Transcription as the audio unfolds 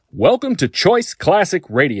Welcome to Choice Classic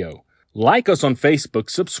Radio. Like us on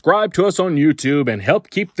Facebook, subscribe to us on YouTube, and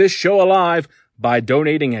help keep this show alive by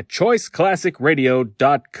donating at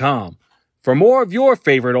choiceclassicradio.com. For more of your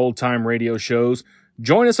favorite old-time radio shows,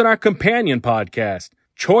 join us on our companion podcast,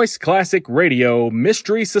 Choice Classic Radio,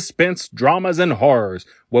 Mystery, Suspense, Dramas, and Horrors,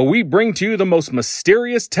 where we bring to you the most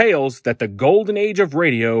mysterious tales that the golden age of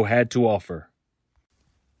radio had to offer.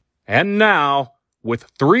 And now, with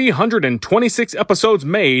 326 episodes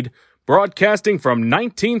made, broadcasting from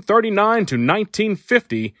 1939 to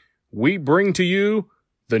 1950, we bring to you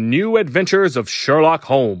The New Adventures of Sherlock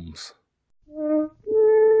Holmes.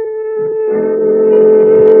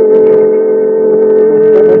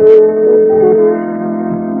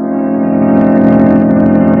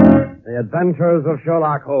 The Adventures of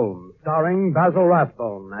Sherlock Holmes, starring Basil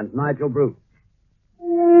Rathbone and Nigel Bruce.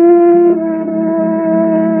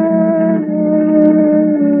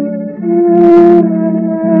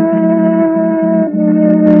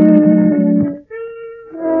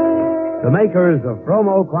 The makers of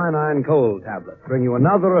bromoquinine cold tablets bring you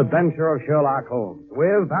another adventure of Sherlock Holmes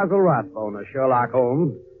with Basil Rathbone as Sherlock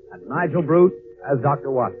Holmes and Nigel Bruce as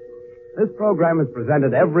Dr. Watson. This program is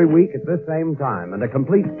presented every week at this same time, and a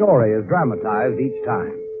complete story is dramatized each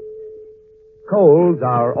time. Colds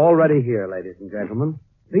are already here, ladies and gentlemen.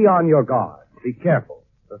 Be on your guard. Be careful.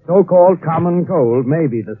 The so-called common cold may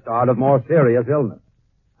be the start of more serious illness.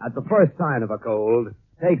 At the first sign of a cold,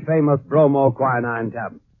 take famous bromoquinine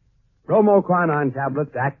tablets. Bromoquinine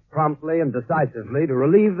tablets act promptly and decisively to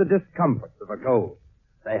relieve the discomforts of a cold.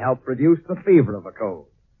 They help reduce the fever of a cold.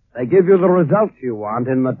 They give you the results you want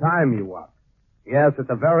in the time you want. Yes, at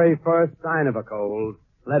the very first sign of a cold,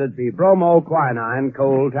 let it be bromoquinine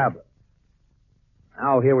cold tablets.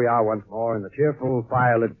 Now here we are once more in the cheerful,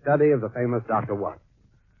 firelit study of the famous Dr. Watson,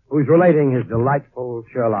 who's relating his delightful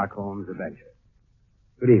Sherlock Holmes adventure.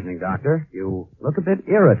 Good evening, Doctor. You look a bit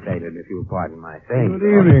irritated, if you'll pardon my saying. Good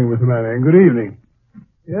evening, Mr. Manning. Good evening.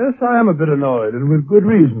 Yes, I am a bit annoyed, and with good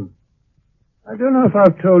reason. I don't know if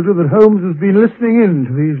I've told you that Holmes has been listening in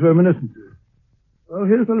to these reminiscences. Well,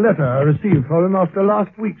 here's the letter I received from him after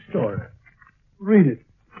last week's story. Read it.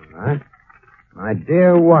 All right. My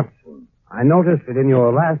dear Watson, I noticed that in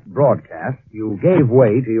your last broadcast, you gave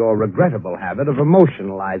way to your regrettable habit of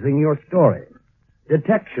emotionalizing your story.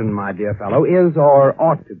 Detection, my dear fellow, is or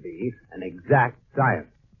ought to be an exact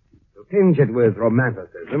science. To tinge it with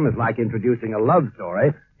romanticism is like introducing a love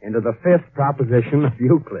story into the fifth proposition of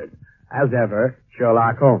Euclid. As ever,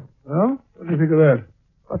 Sherlock Holmes. Well, what do you think of that?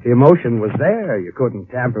 But the emotion was there. You couldn't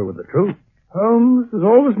tamper with the truth. Holmes has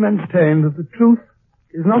always maintained that the truth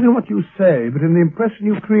is not in what you say, but in the impression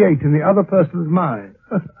you create in the other person's mind.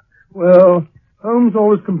 Well, Holmes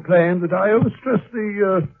always complained that I overstress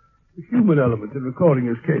the human element in recording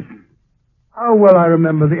his cases. How well I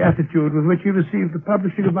remember the attitude with which he received the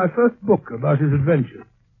publishing of my first book about his adventures.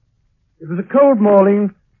 It was a cold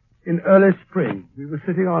morning in early spring. We were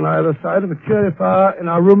sitting on either side of a cheery fire in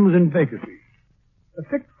our rooms in Baker Street. A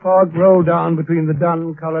thick fog rolled down between the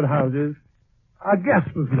dun-colored houses. Our gas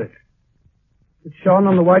was lit. It shone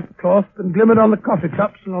on the white cloth and glimmered on the coffee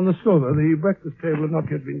cups and on the silver. The breakfast table had not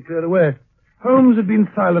yet been cleared away. Holmes had been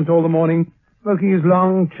silent all the morning, smoking his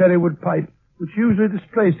long cherrywood pipe, which usually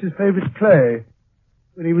displaced his favorite clay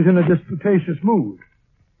when he was in a disputatious mood.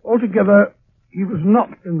 Altogether, he was not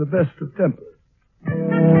in the best of tempers.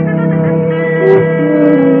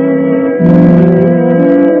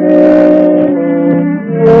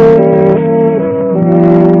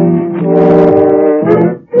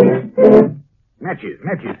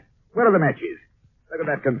 Matches. Where are the matches? Look at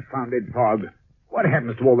that confounded fog. What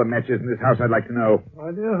happens to all the matches in this house, I'd like to know.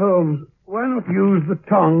 My dear Holmes, why not use the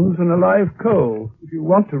tongs and a live coal if you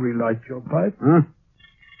want to relight your pipe? Huh?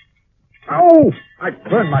 Oh! I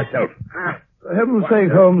burned myself. For heaven's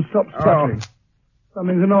sake, Holmes, stop stuttering.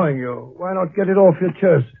 Something's annoying you. Why not get it off your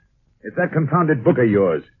chest? It's that confounded book of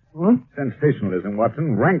yours. Huh? Sensationalism,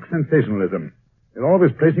 Watson. Rank sensationalism. You're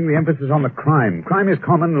always placing the emphasis on the crime. Crime is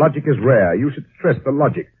common, logic is rare. You should stress the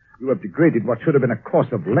logic. You have degraded what should have been a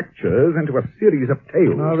course of lectures into a series of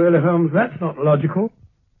tales. Now, really, Holmes, that's not logical.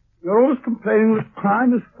 You're always complaining that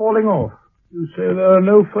crime is falling off. You say there are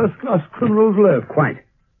no first-class criminals left. Quite.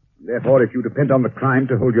 Therefore, if you depend on the crime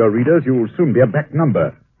to hold your readers, you will soon be a back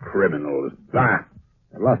number. Criminals. Bah!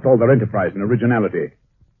 They've lost all their enterprise and originality.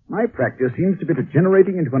 My practice seems to be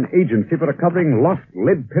degenerating into an agency for recovering lost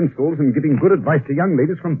lead pencils and giving good advice to young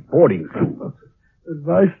ladies from boarding schools.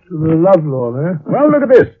 Advice to the lovelorn, eh? Well, look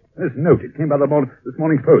at this. This note. It came by this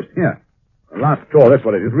morning's post. Here. The last straw, that's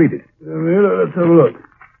what it is. Read it. Let's have a look.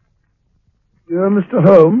 Dear Mr.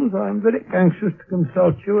 Holmes, I'm very anxious to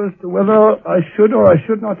consult you as to whether I should or I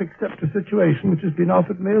should not accept a situation which has been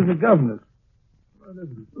offered me as a governess.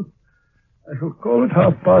 I shall call at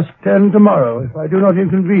 10:30 tomorrow if I do not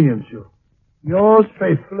inconvenience you. Yours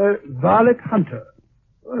faithfully, Violet Hunter.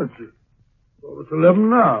 Oh, let's see. Well, it's 11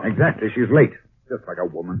 now. Exactly. She's late. Just like a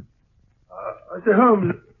woman. I say,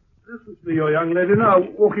 Holmes, this must be your young lady now,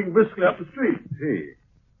 walking briskly up the street. See.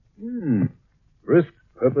 Brisk,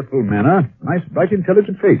 purposeful manner. Nice, bright,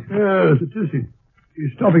 intelligent face. Yes, it is.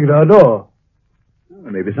 She's stopping at our door. Well,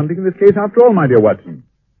 there may be something in this case after all, my dear Watson.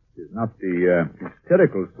 She's not the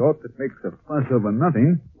hysterical sort that makes a fuss over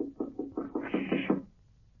nothing.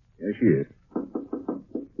 There she is.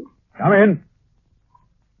 Come in.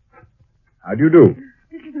 How do you do?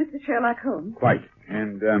 This is Mr. Sherlock Holmes. Quite.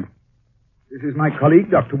 And, this is my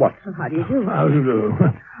colleague, Dr. Watson. How do you do? How do you do?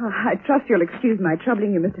 I trust you'll excuse my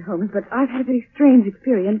troubling you, Mr. Holmes, but I've had a very strange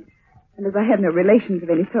experience. And as I have no relations of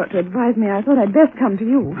any sort to advise me, I thought I'd best come to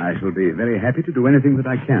you. I shall be very happy to do anything that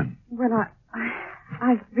I can. Well,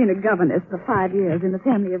 I've been a governess for 5 years in the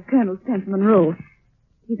family of Colonel Spencer Monroe.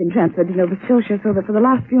 He's been transferred to Nova Scotia, so that for the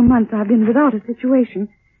last few months I've been without a situation.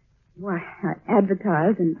 Why, I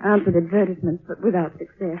advertised and answered advertisements, but without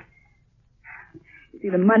success. You see,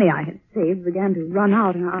 the money I had saved began to run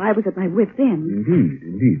out, and I was at my wit's end.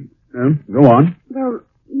 Indeed. Go on. Well,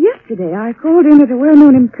 yesterday I called in at a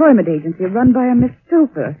well-known employment agency run by a Miss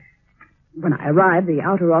Stouffer. When I arrived, the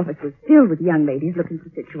outer office was filled with young ladies looking for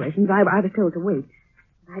situations. I was told to wait.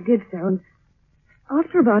 I did so, and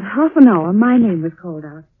after about half an hour, my name was called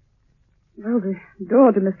out. Well, the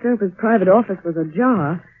door to Miss Stouffer's private office was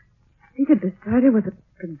ajar. Seated beside her was a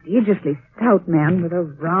prodigiously stout man with a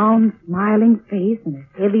round, smiling face and a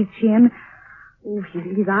heavy chin. Oh,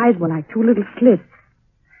 his eyes were like two little slits.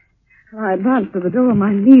 I advanced to the door,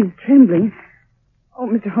 my knees trembling. Oh,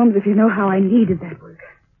 Mr. Holmes, if you know how I needed that work.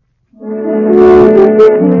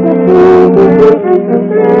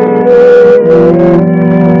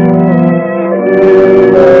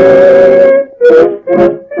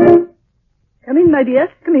 Come in, my dear.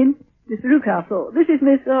 Come in. Mr. Rucastle. This is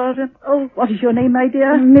Miss, what is your name, my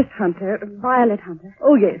dear? Miss Hunter, Violet Hunter.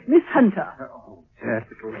 Oh, yes, Miss Hunter. Oh,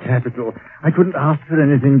 capital. I couldn't ask for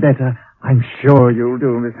anything better. I'm sure you'll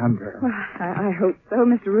do, Miss Hunter. Well, I hope so,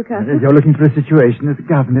 Mr. Rucastle. You're looking for a situation as a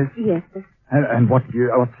governess? Yes, sir. And what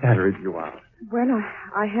salary do you ask? Well,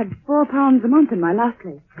 I had £4 a month in my last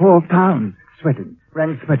place. £4. Sweating.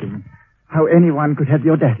 Rang sweating. How anyone could have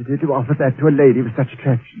the audacity to offer that to a lady with such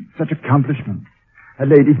attraction, such accomplishment. A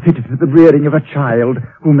lady fitted for the rearing of a child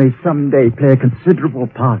who may someday play a considerable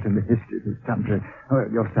part in the history of this country. Oh,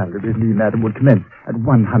 your salary with me, madam, would commence at £100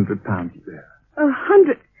 a year.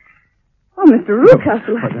 100? Oh, Mr.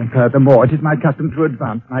 Rucastle. And furthermore, it is my custom to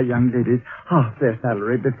advance my young ladies half their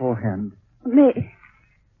salary beforehand. May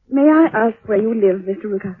I ask where you live, Mr.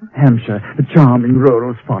 Rucastle? Hampshire, a charming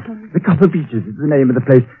rural spot. The Copper Beeches is the name of the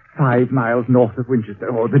place, 5 miles north of Winchester.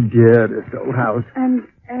 Oh, the dearest old house.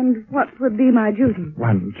 And what would be my duty?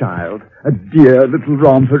 One child, a dear little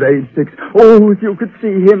romper, age 6. Oh, if you could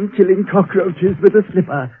see him killing cockroaches with a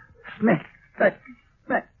slipper. Smack, smack,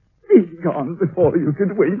 smack. He's gone before you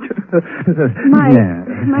could wink.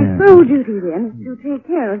 My sole duty, then, is to take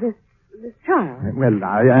care of this child. Well,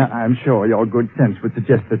 I'm sure your good sense would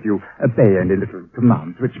suggest that you obey any little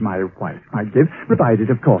commands which my wife might give,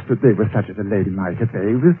 provided, of course, that they were such as a lady might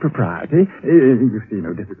obey with propriety. You see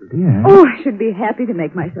no difficulty, eh? Oh, I should be happy to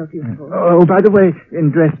make myself useful. Oh, by the way,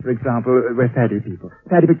 in dress, for example, we're faddy people.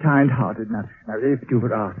 Faddy but kind-hearted. Now, if you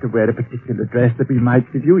were asked to wear a particular dress that we might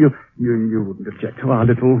give you, you wouldn't object to our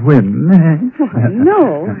little whim, eh?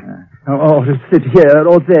 No. Or to sit here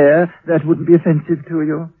or there, that wouldn't be offensive to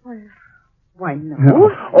you? Why, no.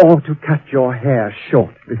 Or to cut your hair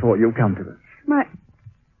short before you come to us. My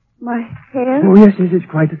hair? Oh, yes, it's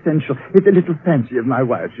quite essential. It's a little fancy of my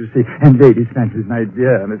wife's, you see. And ladies' fancies, my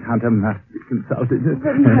dear Miss Hunter, must be consulted.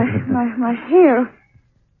 But my hair...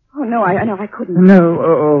 Oh, no, I couldn't. No,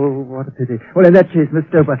 oh, what a pity. Well, in that case, Miss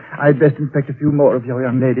Stouffer, I'd best inspect a few more of your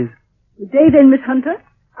young ladies. Good day, then, Miss Hunter.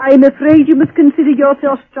 I am afraid you must consider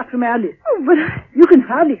yourself struck from our list. Oh, but... You can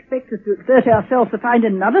hardly expect us to exert ourselves to find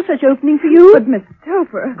another such opening for you. But, Miss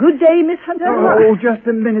Stouffer... Good day, Miss Hunter. Oh, just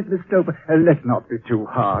a minute, Miss Stouffer. Let's not be too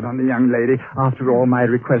hard on the young lady. After all, my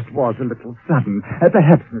request was a little sudden.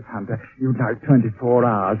 Perhaps, Miss Hunter, you'd like 24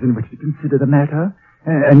 hours in which to consider the matter.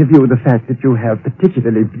 And in view of the fact that you have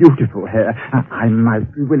particularly beautiful hair, I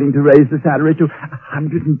might be willing to raise the salary to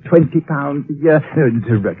 £120 a year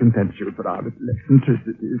to recompense you for our little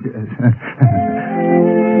eccentricities.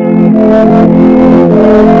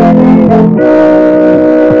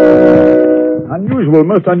 Unusual,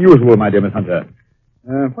 most unusual, my dear Miss Hunter.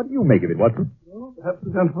 What do you make of it, Watson? Well, perhaps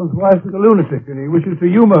the gentleman's wife is a lunatic, and he wishes to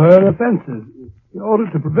humor her offences in order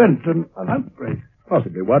to prevent an outbreak.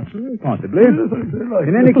 Possibly, Watson, possibly. Yes, I say like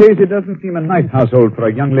In any case, it doesn't seem a nice household for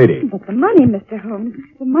a young lady. But the money, Mr. Holmes.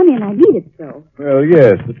 The money, and I need it so. Well,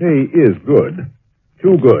 yes, the pay is good.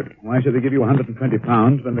 Too good. Why should they give you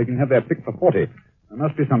 £120 when they can have their pick for 40? There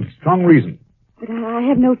must be some strong reason. But I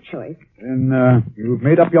have no choice. Then, you've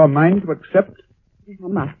made up your mind to accept? Yes, I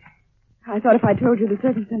must. I thought if I told you the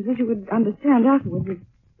circumstances, you would understand afterwards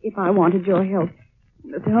if I wanted your help.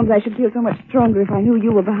 Mr. Holmes, I should feel so much stronger if I knew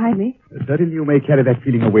you were behind me. Certainly you may carry that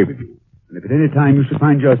feeling away with you. And if at any time you should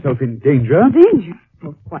find yourself in danger... Danger?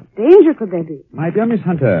 Well, what danger could there be? My dear Miss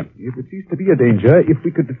Hunter, it would cease to be a danger if we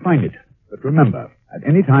could define it. But remember, at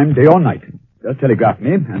any time, day or night, just telegraph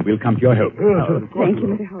me, and we'll come to your help. Thank you,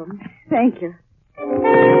 Mr. Holmes. Thank you.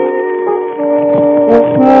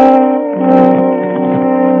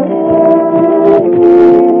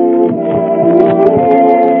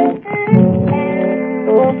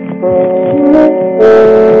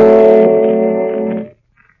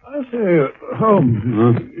 I say,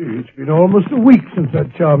 Holmes, it's been almost a week since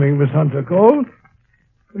that charming Miss Hunter called.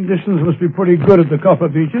 Conditions must be pretty good at the Copper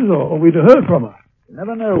Beaches, or we'd have heard from her. You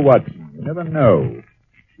never know, Watson. You never know.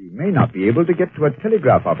 She may not be able to get to a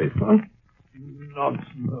telegraph office. Huh? Nonsense.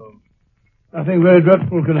 Nothing very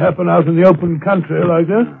dreadful can happen out in the open country like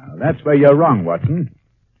this. That's where you're wrong, Watson.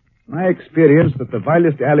 My experience that the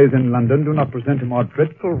vilest alleys in London do not present a more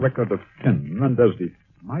dreadful record of sin than does the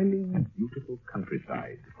smiling, beautiful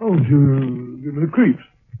countryside. Oh, you give me the creeps.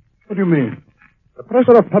 What do you mean? The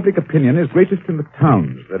pressure of public opinion is greatest in the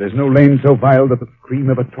towns. There is no lane so vile that the scream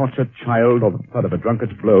of a tortured child or the thud of a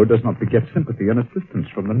drunkard's blow does not beget sympathy and assistance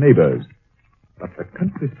from the neighbors. But the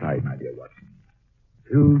countryside, my dear Watson,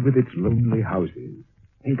 filled with its lonely houses,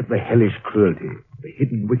 think of the hellish cruelty, the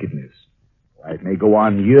hidden wickedness. Why, it may go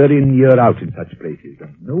on year in, year out in such places,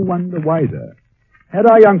 and no one the wiser. Had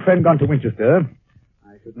our young friend gone to Winchester,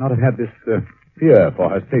 I should not have had this fear for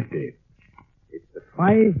her safety. It's the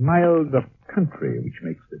 5 miles of country which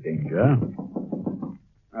makes the danger.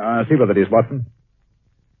 See what it is, Watson.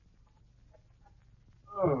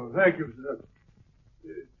 Oh, thank you, sir.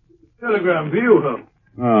 Telegram for you,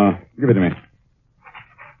 Holmes. Give it to me.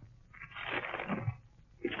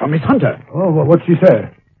 It's from Miss Hunter. Oh, well, what'd she say?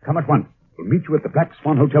 Come at once. We'll meet you at the Black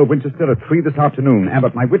Swan Hotel, Winchester, at 3 this afternoon.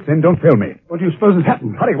 Abbott, my wits end, don't fail me. What do you suppose has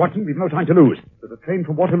happened? Hurry, Watson, we've no time to lose. There's a train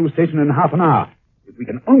from Waterloo Station in half an hour. If we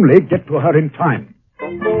can only get to her in time.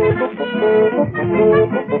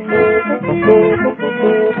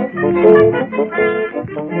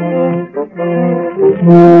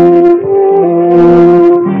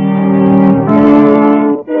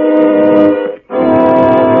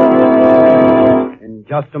 In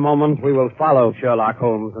just a moment, we will follow Sherlock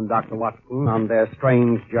Holmes and Dr. Watson on their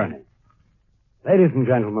strange journey. Ladies and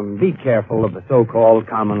gentlemen, be careful of the so-called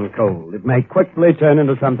common cold. It may quickly turn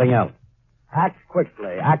into something else. Act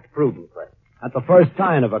quickly, act prudently. At the first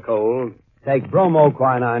sign of a cold, take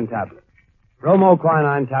bromoquinine tablets.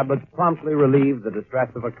 Bromoquinine tablets promptly relieve the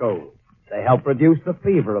distress of a cold. They help reduce the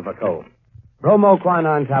fever of a cold.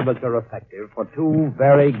 Bromoquinine tablets are effective for 2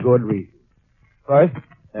 very good reasons. First,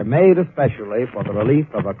 they're made especially for the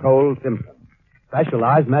relief of a cold symptom.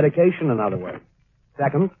 Specialized medication, in other words.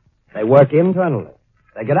 Second, they work internally.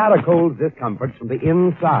 They get out a cold's discomforts from the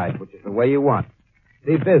inside, which is the way you want.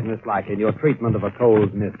 Be businesslike in your treatment of a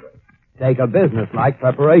cold misery. Take a businesslike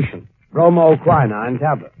preparation. Bromoquinine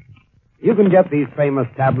tablets. You can get these famous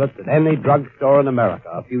tablets at any drugstore in America,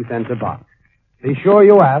 a few cents a box. Be sure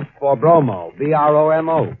you ask for Bromo,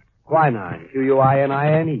 B-R-O-M-O, quinine,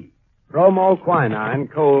 Q-U-I-N-I-N-E. Bromoquinine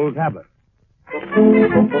cold tablets.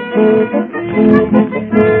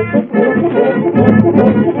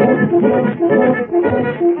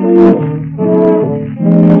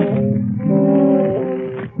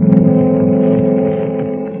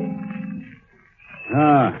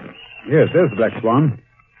 Yes, there's the Black Swan,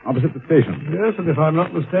 opposite the station. Yes, and if I'm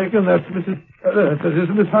not mistaken, that's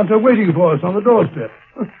Miss Hunter waiting for us on the doorstep.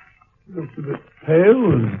 She looks a bit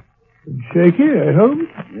pale and shaky, Holmes?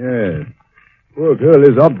 Yes. Poor girl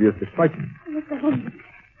is obviously frightened. Mr. Holmes,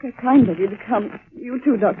 very kind of you to come. You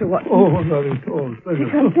too, Dr. Watson. Oh, nothing at all. Pleasure.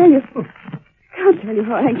 I can't tell you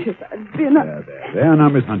how anxious I've been. There now,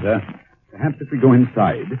 Miss Hunter. Perhaps if we go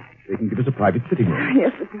inside, they can give us a private sitting room.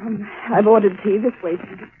 Yes, Mr. Holmes. I've ordered tea this way.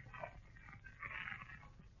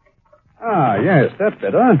 Yes, that's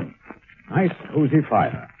better. Nice, cozy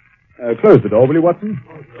fire. Close the door, will you, Watson?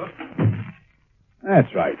 Oh, sure.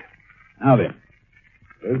 That's right. Now then,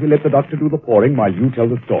 suppose we let the doctor do the pouring while you tell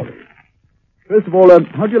the story. First of all,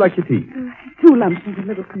 how do you like your tea? 2 lumps and a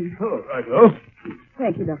little cream. Oh, right-o.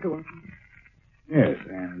 Thank you, Dr. Watson. Yes,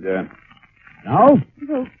 and, now?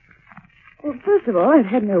 Well, first of all, I've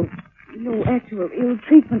had no actual ill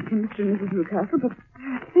treatment from Mr. and Mrs. Newcastle, but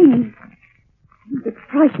things that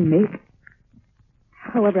frighten me.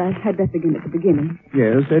 However, I'd better begin at the beginning.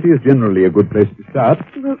 Yes, that is generally a good place to start.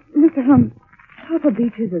 Well, Mr. Holmes, Papa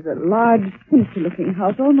Beach's is a large, sinister-looking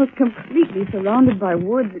house, almost completely surrounded by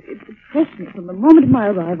woods. It impressed me from the moment of my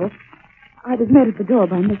arrival. I was met at the door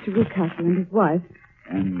by Mr. Newcastle and his wife.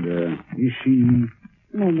 And, is she...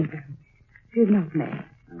 No, Mr. Holmes. She's not married.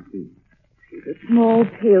 I see. She's a small,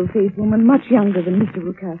 pale-faced woman, much younger than Mr.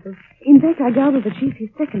 Newcastle. In fact, I gather that she's his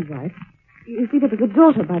second wife. You see, there was a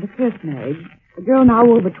daughter by the first marriage. A girl now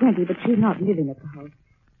over 20, but she's not living at the house.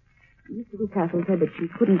 Mr. Newcastle said that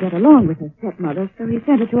she couldn't get along with her stepmother, so he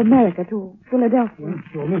sent her to America, to Philadelphia.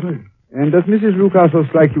 And does Mrs. Newcastle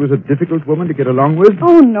strike you as a difficult woman to get along with?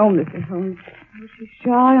 Oh, no, Mr. Holmes. She's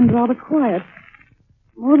shy and rather quiet.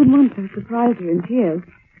 More than once I surprised her in tears.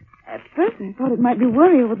 At first I thought it might be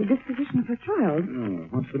worry over the disposition of her child. Oh,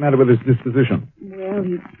 what's the matter with his disposition? Well,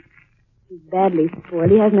 he's badly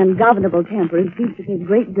spoiled. He has an ungovernable temper and seems to take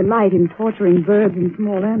great delight in torturing birds and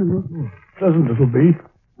small animals. Pleasant little beast.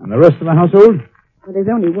 And the rest of the household? Well, there's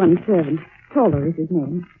only one servant. Toller is his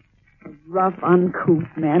name. A rough, uncouth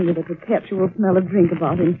man with a perpetual smell of drink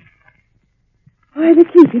about him. Why they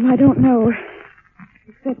keep him, I don't know.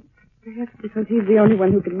 Except perhaps because he's the only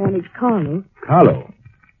one who can manage Carlo. Carlo?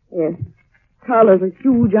 Yes. Carlo's a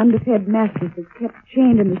huge, underfed mastiff that's kept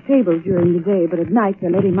chained in the stable during the day, but at night they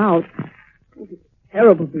let him out. Oh, he's a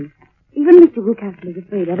terrible beast. Even Mr. Newcastle is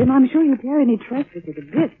afraid of him. I'm sure he'll tear any trespasser to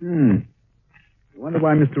bits. I wonder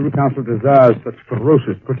why Mr. Newcastle desires such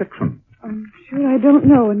ferocious protection. I'm sure I don't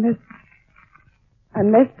know unless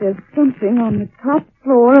there's something on the top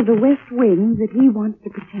floor of the west wing that he wants to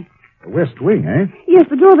protect. The west wing, eh? Yes,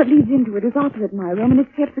 the door that leads into it is opposite my room, and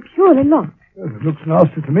it's kept securely locked. Well, it looks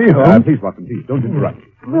nasty to me, Holmes. Please, Watson, please, don't interrupt.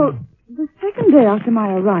 Well, the second day after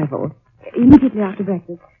my arrival, immediately after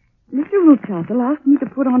breakfast, Mr. Newcastle asked me to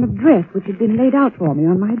put on a dress which had been laid out for me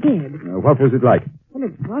on my bed. What was it like? Well,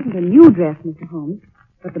 it wasn't a new dress, Mr. Holmes,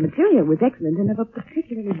 but the material was excellent and of a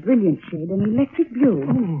particularly brilliant shade, an electric blue.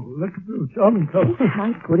 Oh, electric blue, charming color.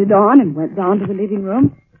 I put it on and went down to the living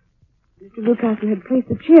room. Mr. Newcastle had placed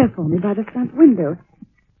a chair for me by the front window.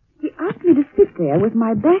 He asked me to sit there with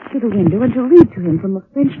my back to the window and to read to him from a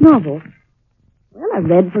French novel. Well, I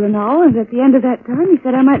read for an hour, and at the end of that time, he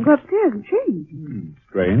said I might go upstairs and change.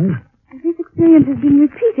 Strange. And this experience has been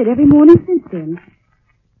repeated every morning since then.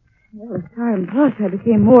 Well, as time passed, I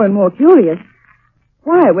became more and more curious.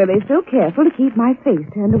 Why were they so careful to keep my face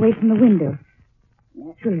turned away from the window?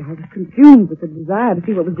 Naturally, I was consumed with the desire to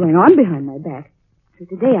see what was going on behind my back. So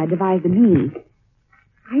today I devised a means.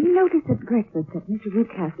 I noticed at breakfast that Mr.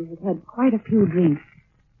 Newcastle had had quite a few drinks.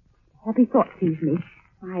 A happy thought seized me.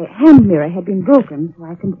 My hand mirror had been broken, so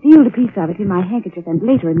I concealed a piece of it in my handkerchief and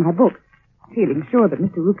later in my book, feeling sure that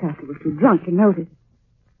Mr. Newcastle was too drunk to notice.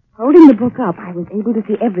 Holding the book up, I was able to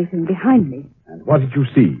see everything behind me. And what did you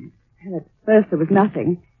see? Well, at first there was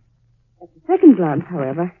nothing. At the second glance,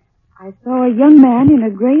 however, I saw a young man in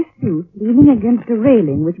a gray suit leaning against a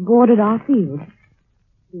railing which bordered our field.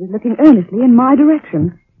 He was looking earnestly in my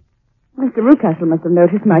direction. Mr. Newcastle must have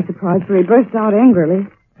noticed my surprise, for he burst out angrily.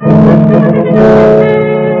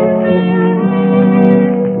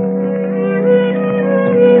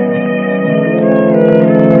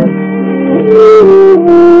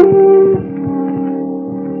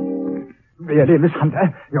 Really, Miss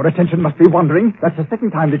Hunter, your attention must be wandering. That's the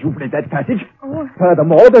second time that you've read that passage. Oh.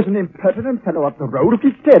 Furthermore, there's an impertinent fellow up the road who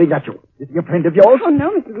keeps staring at you. Is he a friend of yours? Oh,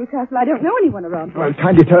 no, Mr. Newcastle, I don't know anyone around here. Well,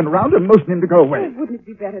 kindly turn around and motion him to go away. Oh, wouldn't it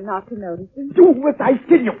be better not to notice him? Do as I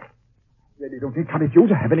tell you. Really don't encourage you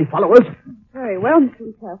to have any followers. Very well, Mr.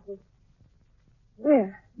 Newcastle.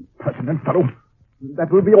 Where? Impertinent fellow.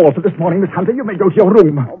 That will be all for this morning, Miss Hunter. You may go to your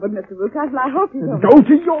room. Oh, but Mr. Newcastle, I hope you don't... Go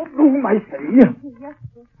to your room, I say. Yes, sir.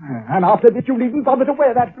 And after this, you needn't bother to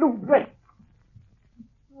wear that blue dress.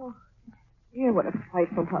 Oh, dear, what a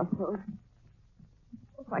frightful household.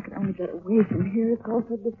 If I could only get away from here, it's all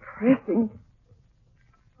so depressing.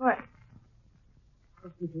 What?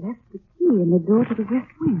 But he's left the key in the door to the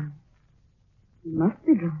west wing. He must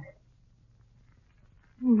be drunk.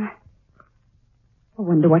 I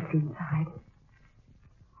wonder what's inside.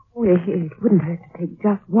 Oh, it wouldn't hurt to take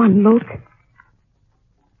just one look.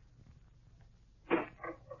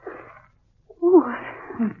 Oh,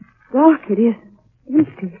 how dark it is.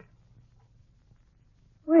 Empty.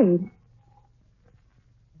 Wait.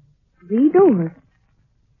 3 doors.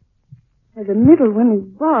 The middle one is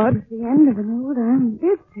barred at the end of an old iron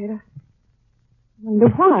bedstead. I wonder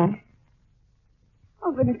why.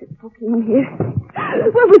 Oh, goodness, it's poking in here.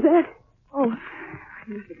 What was that? Oh, it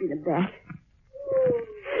must have been a bat.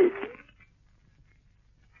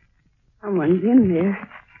 Someone's in there.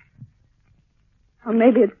 Or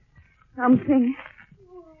maybe it's something.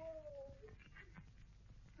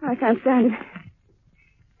 I can't stand it.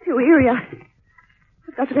 Too eerie.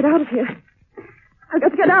 I've got to get out of here. I've got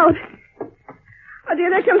to get out. Oh, dear,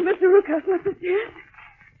 there comes Mr. Rucastle up the stairs.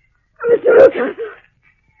 Oh, Mr. Rucastle.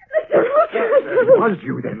 Mr. Rucastle. It was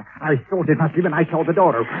you, then. I thought it must be when I saw the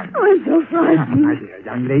door open. Oh, I'm so frightened. My dear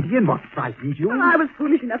young lady, and what frightened you? Well, I was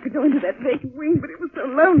foolish enough to go into that vacant wing, but it was so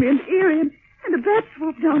lonely and eerie, and a bat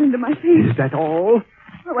swooped down into my face. Is that all?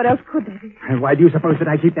 Well, what else could there be? And why do you suppose that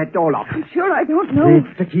I keep that door locked? I'm sure I don't know.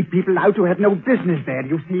 It's to keep people out who have no business there,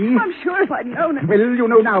 you see. I'm sure if I'd known it. Well, you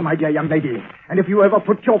know now, my dear young lady. And if you ever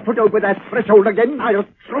put your foot over that threshold again, I'll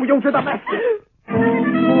throw you to the mat.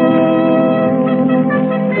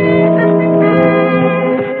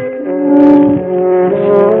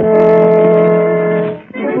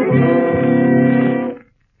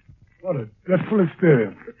 What a dreadful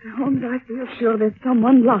experience. Mr. Holmes, I feel sure there's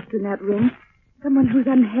someone locked in that room. Someone who's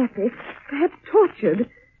unhappy, perhaps tortured.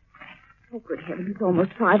 Oh, good heavens, it's almost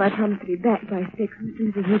 5. I promised to be back by 6. Mr.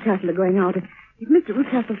 and Mrs. Rucastle are going out. If Mr.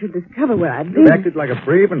 Rucastle should discover where I've been... You've acted like a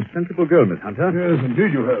brave and sensible girl, Miss Hunter. Yes, indeed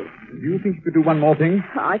you have. Do you think you could do one more thing?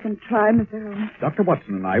 I can try, Mr. Holmes. Dr.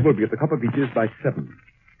 Watson and I will be at the Copper Beeches by 7.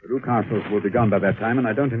 The Rucastles will be gone by that time, and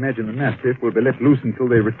I don't imagine the mastiff will be let loose until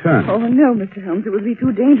they return. Oh, no, Mr. Holmes. It would be too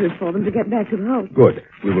dangerous for them to get back to the house. Good.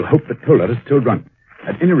 We will hope that Toller is still drunk.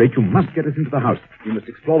 At any rate, you must get us into the house. We must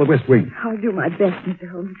explore the west wing. I'll do my best, Mr.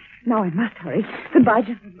 Holmes. Now I must hurry. Goodbye,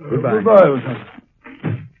 gentlemen. Goodbye. Goodbye, Miss Hunter.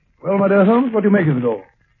 Well, my dear Holmes, what do you make of it all?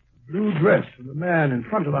 Blue dress and the man in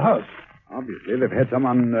front of the house. Obviously, they've had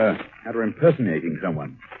someone had her impersonating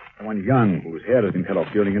someone. Someone young whose hair has been cut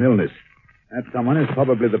off during an illness. That someone is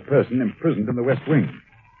probably the person imprisoned in the west wing.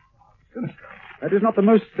 Sinister. That is not the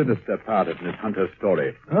most sinister part of Miss Hunter's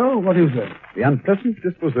story. Oh, what is that? The unpleasant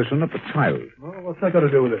disposition of the child. Oh, what's that got to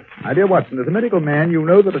do with it? My dear Watson, as a medical man, you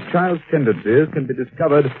know that a child's tendencies can be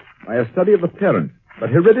discovered by a study of the parents. But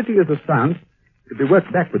heredity is a science to be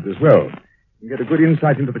worked backwards as well. You get a good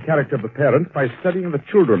insight into the character of the parents by studying the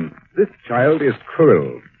children. This child is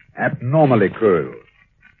cruel, abnormally cruel.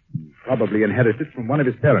 Probably inherited from one of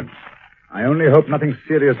his parents. I only hope nothing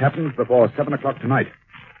serious happens before 7 o'clock tonight.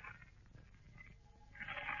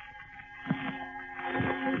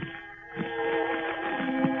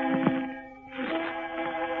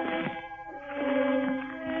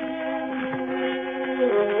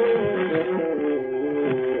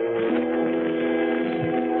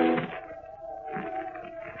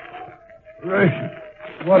 Gracious.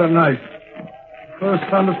 What a night. First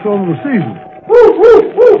thunderstorm of the season.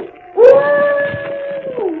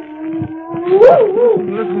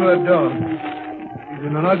 Listen to that dog. He's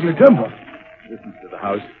in an ugly temper. Listen to the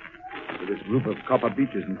house with this group of copper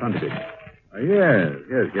beeches in front of it. Yes.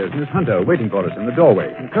 Miss Hunter waiting for us in the doorway.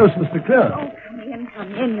 The coast must be clear. Oh,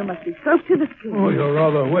 come in. You must be soaked to the skin. Oh, you're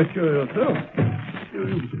rather wet yourself. You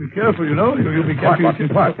must be careful, you know. You'll be Quiet,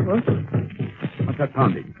 catching... Watson, quiet. What's that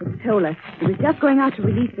pounding? It's Toller. He was just going out to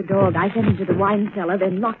release the dog. I sent him to the wine cellar,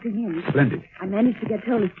 then locked him in. Splendid. I managed to get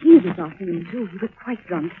Toller's keys this afternoon, too. He was quite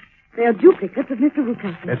drunk. They are duplicates of Mr.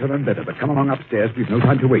 Rucastle. Better and better, but come along upstairs. We've no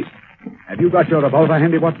time to waste. Have you got your revolver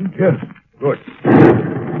handy, Watson? Yes. Good.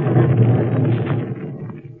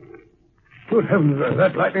 Good heavens,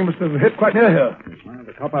 that lightning must have hit quite near here. One of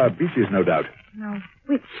the copper beeches, no doubt. Now,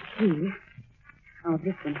 which key? Oh,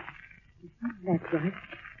 this one. That's right.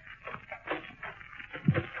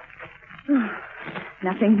 Oh,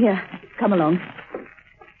 nothing here. Come along.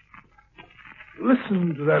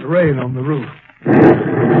 Listen to that rain on the roof.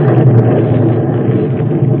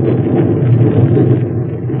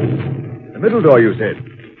 The middle door, you said.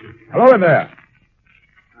 Hello in there.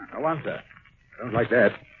 No answer. Don't like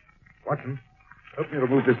that. Watson, help me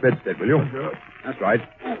remove this bedstead, will you? Sure. That's right.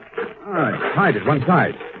 All right, tied it one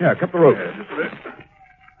side. Here, cut the rope. Just a bit.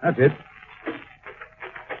 That's it.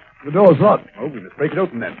 The door's locked. Oh, we must break it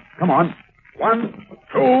open then. Come on. 1,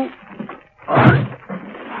 2. All right.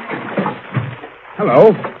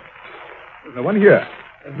 Hello. There's no one here.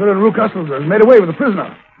 Villain Rucastle has made away with the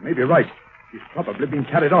prisoner. Maybe right. He's probably been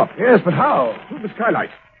carried off. Yes, but how? Through the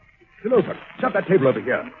skylight. It's still open. Shut that table over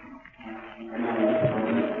here.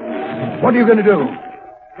 What are you going to do?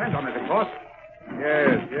 Stand on it, of course.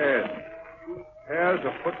 Yes. pairs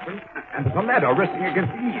of footprints, and there's a ladder resting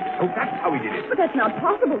against the eaves. So that's how he did it. But that's not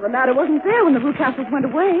possible. The ladder wasn't there when the Rucastles went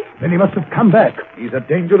away. Then he must have come back. He's a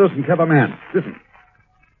dangerous and clever man. Listen.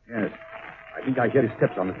 Yes. I think I hear his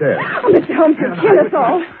steps on the stairs. Oh, Mr. Holmes, you'll kill us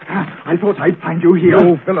all. I thought I'd find you here.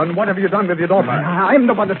 You villain, what have you done with your daughter? I'm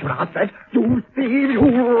the one that should ask that. You thief, you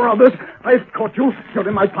robbers. I've caught you. You're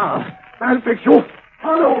in my power. I'll fix you.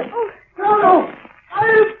 Carlo! Carlo!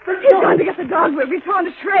 I'll fix you! He's going to get the dog. We'll be torn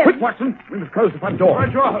to shreds. Quick, Watson. We must close the front door.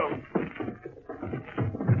 Right, you're home.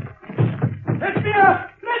 Let me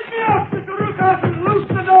out! Let me out, Mr. Rucastle! Loose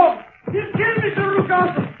the dog! He'll kill Mr.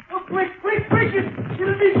 Rucastle! Oh, quick, quick, quick!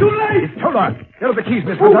 It'll be too late! It's Tola. Here are the keys,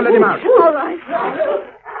 Miss Hunter. Let him out. All right.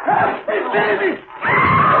 Baby!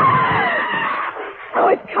 Oh,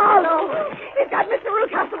 it's Carlo. He's got Mr.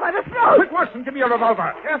 Rucastle by the throat. Quick, Watson, give me your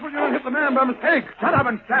revolver. Careful you don't hit the man by mistake. Shut up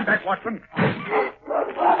and stand back, Watson.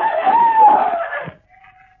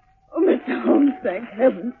 Oh, Mr. Holmes, thank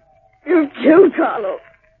heaven. You've killed Carlo.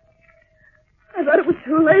 I thought it was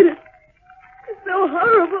too late. It's so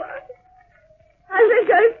horrible. I think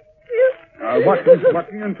I feel...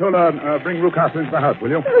 Watson and Tola, bring Rucastle into the house, will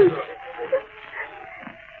you? Oh,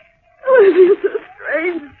 I feel so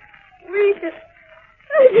strange. Weak.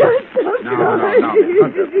 I just don't No.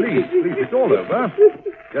 Hunter, please, it's all over.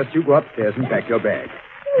 Just you go upstairs and pack your bag.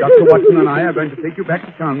 Dr. Watson and I are going to take you back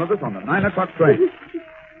to town with us on the 9 o'clock train.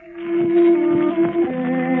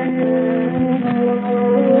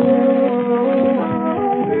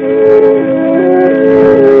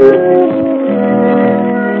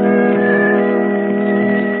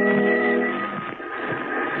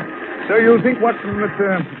 So you think, Watson, that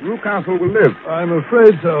Rucastle will live? I'm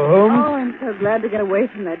afraid so, Holmes. Oh, I'm so glad to get away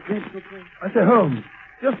from that dreadful place. I say, Holmes,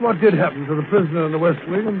 just what did happen to the prisoner in the West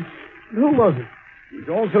Wing, and who was it? It's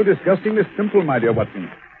all so disgustingly simple, my dear Watson.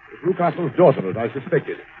 It's Rucastle's daughter, as I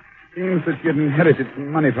suspected. Seems that she had inherited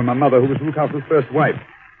some money from her mother, who was Rucastle's first wife.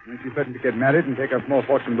 When she threatened to get married and take a small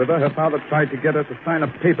fortune with her, her father tried to get her to sign a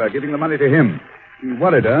paper giving the money to him. He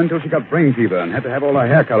worried her until she got brain fever and had to have all her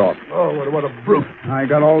hair cut off. Oh, what a brute. I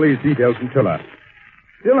got all these details from Tiller.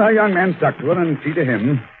 Still, her young man stuck to her, and she to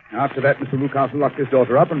him. After that, Mr. Rucastle locked his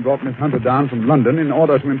daughter up and brought Miss Hunter down from London in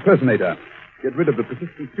order to impersonate her, get rid of the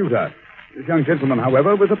persistent suitor. This young gentleman,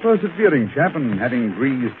 however, was a persevering chap, and having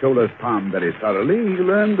greased Toller's palm very thoroughly, he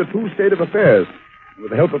learned the true state of affairs.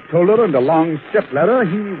 With the help of Toller and a long stepladder,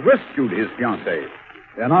 he rescued his fiancée.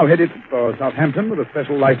 They're now headed for Southampton with a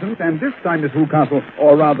special license, and this time Miss Rucastle,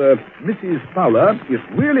 or rather Mrs. Fowler, is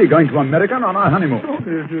really going to America on our honeymoon. Oh,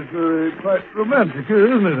 it is quite romantic,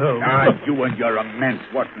 isn't it, Holmes? You and your romance,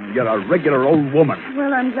 Watson. You're a regular old woman.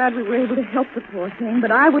 Well, I'm glad we were able to help the poor thing,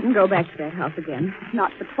 but I wouldn't go back to that house again.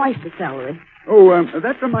 Not for twice the salary. Oh,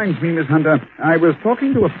 that reminds me, Miss Hunter. I was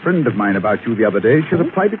talking to a friend of mine about you the other day. She's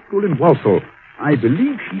a private school in Walsall. I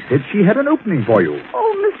believe she said she had an opening for you.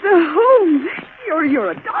 Oh, Mr. Holmes,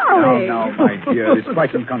 you're a darling. No, my dear. It's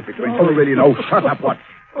quite inconsequential. You really know. Shut up, Watson.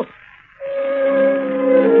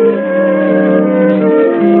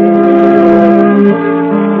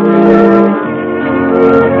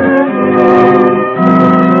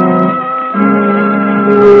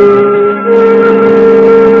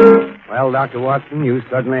 Well, Dr. Watson, you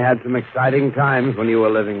certainly had some exciting times when you were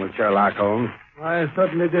living with Sherlock Holmes. I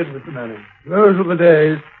certainly did, Mr. Manning. Those were the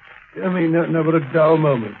days. I mean, never a dull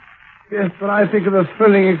moment. Yes, when I think of the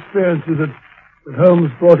thrilling experiences that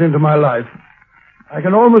Holmes brought into my life, I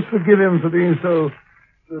can almost forgive him for being so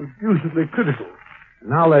deucedly critical.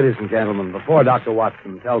 Now, ladies and gentlemen, before Dr.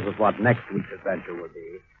 Watson tells us what next week's adventure will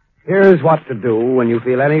be, here's what to do when you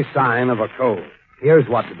feel any sign of a cold. Here's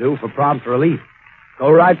what to do for prompt relief.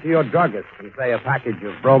 Go right to your druggist and say a package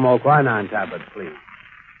of bromoquinine tablets, please.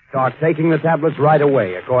 Start taking the tablets right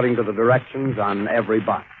away, according to the directions on every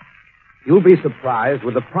box. You'll be surprised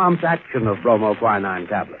with the prompt action of bromoquinine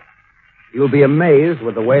tablets. You'll be amazed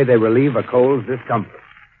with the way they relieve a cold's discomfort.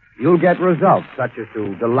 You'll get results such as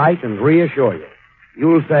to delight and reassure you.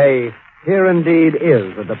 You'll say, here indeed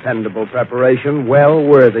is a dependable preparation well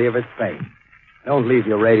worthy of its fame. Don't leave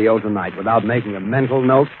your radio tonight without making a mental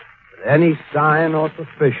note that any sign or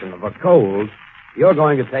suspicion of a cold, you're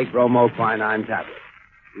going to take bromoquinine tablets.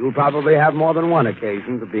 You'll probably have more than one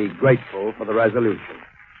occasion to be grateful for the resolution.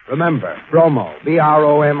 Remember, bromo,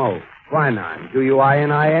 B-R-O-M-O, quinine,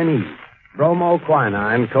 Q-U-I-N-I-N-E,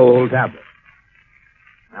 bromoquinine cold tablets.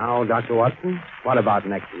 Now, Dr. Watson, what about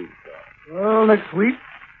next week, sir? Well, next week,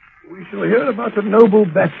 we shall hear about a noble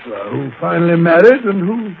bachelor who finally married and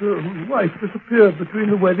whose wife disappeared between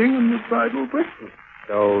the wedding and the bridal breakfast.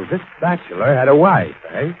 So this bachelor had a wife,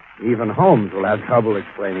 eh? Even Holmes will have trouble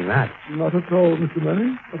explaining that. Not at all, Mr.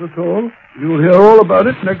 Manning. Not at all. You'll hear all about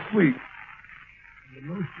it next week. A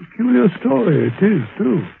most peculiar story it is,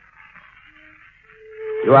 too.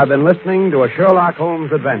 You have been listening to a Sherlock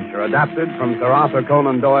Holmes adventure adapted from Sir Arthur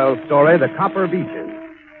Conan Doyle's story, The Copper Beeches,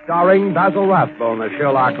 starring Basil Rathbone as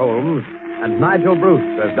Sherlock Holmes and Nigel Bruce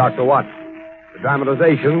as Dr. Watson. The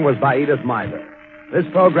dramatization was by Edith Mither. This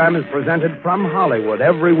program is presented from Hollywood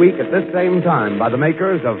every week at this same time by the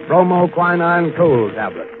makers of Bromoquinine Cold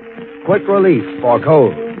Tablets. Quick relief for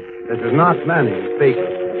cold. This is not Manning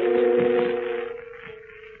speaking.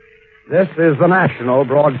 This is the National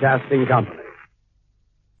Broadcasting Company.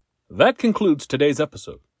 That concludes today's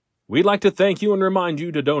episode. We'd like to thank you and remind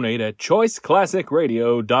you to donate at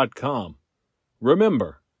choiceclassicradio.com.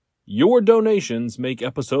 Remember, your donations make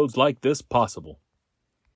episodes like this possible.